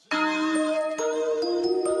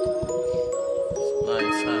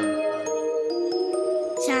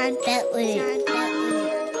Sean Bentley.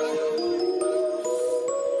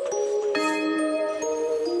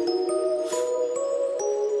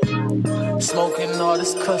 Smoking all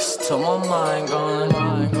this kush till my mind gone.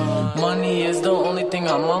 Money is the only thing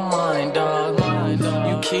on my mind, dog.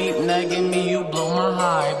 You keep nagging me, you blow my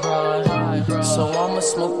high, bro. So I'ma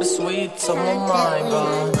smoke this weed till my mind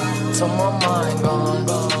gone. Till my mind gone.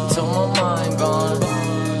 Till my mind gone.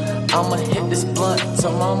 I'ma hit this blunt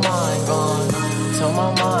till my mind gone. Till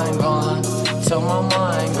my mind gone. Till my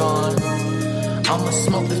mind gone. I'ma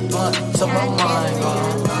smoke this blunt till my mind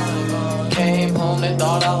gone. Came home and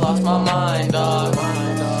thought I lost my mind, dog.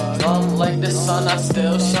 Dumb like the sun, I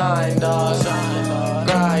still shine, dog.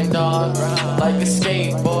 Grind, dog, like a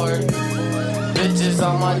skateboard. Bitches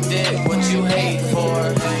on my dick, what you hate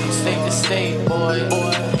for? State to state, boy.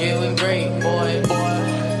 Feeling great, boy.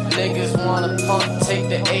 Niggas wanna pump, take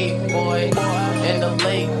the 8, boy. In the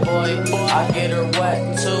lake, boy. I get her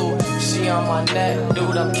wet, too. She on my neck,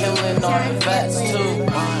 dude, I'm killing all the vets, too.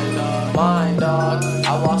 Mind, dog,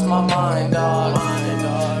 I lost my mind, dog.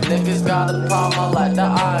 Niggas got a problem, I let the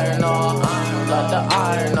iron off. Let the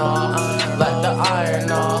iron off. Let the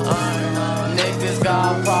iron off. Niggas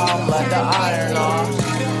got a problem, let the iron off.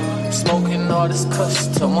 Smoking all this kush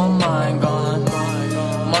till my mind gone.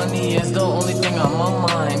 Money is the only thing on my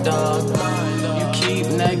mind, dog. You keep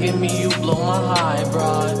nagging me, you blow my high,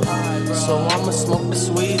 bro. So I'ma smoke this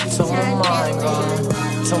weed till my mind gone.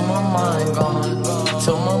 Till my mind gone.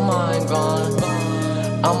 Till my mind gone.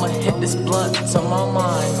 I'ma hit this blunt till my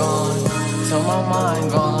mind gone. Till my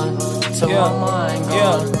mind gone. Till my mind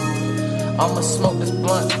gone. I'ma smoke this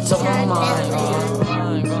blunt till my mind gone.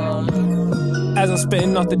 As I'm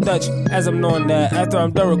spitting off the Dutch, as I'm knowing that after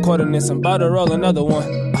I'm done recording this, I'm about to roll another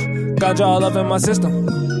one. Got y'all love in my system,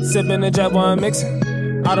 sipping the jet while I'm mixing.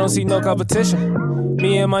 I don't see no competition.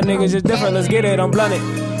 Me and my niggas just different, let's get it, I'm blunted.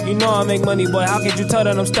 You know I make money, boy, how could you tell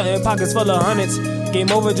that I'm stunting? Pockets full of hundreds. Game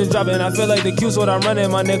over, just dropping. I feel like the Q's what I'm running,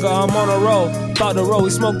 my nigga. I'm on a roll. About to roll, we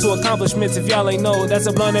smoke to accomplishments. If y'all ain't know, that's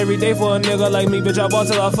a blunt every day for a nigga like me. Bitch, I bought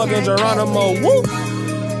till I fucking Geronimo. Woo!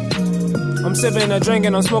 I'm sipping a drink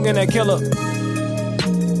and I'm smoking that killer.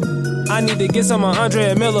 I need to get some of Andre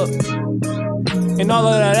and Miller. And all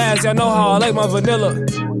of that ass, y'all know how I like my vanilla.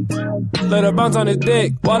 Let her bounce on his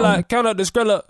dick while I count up the Skrilla.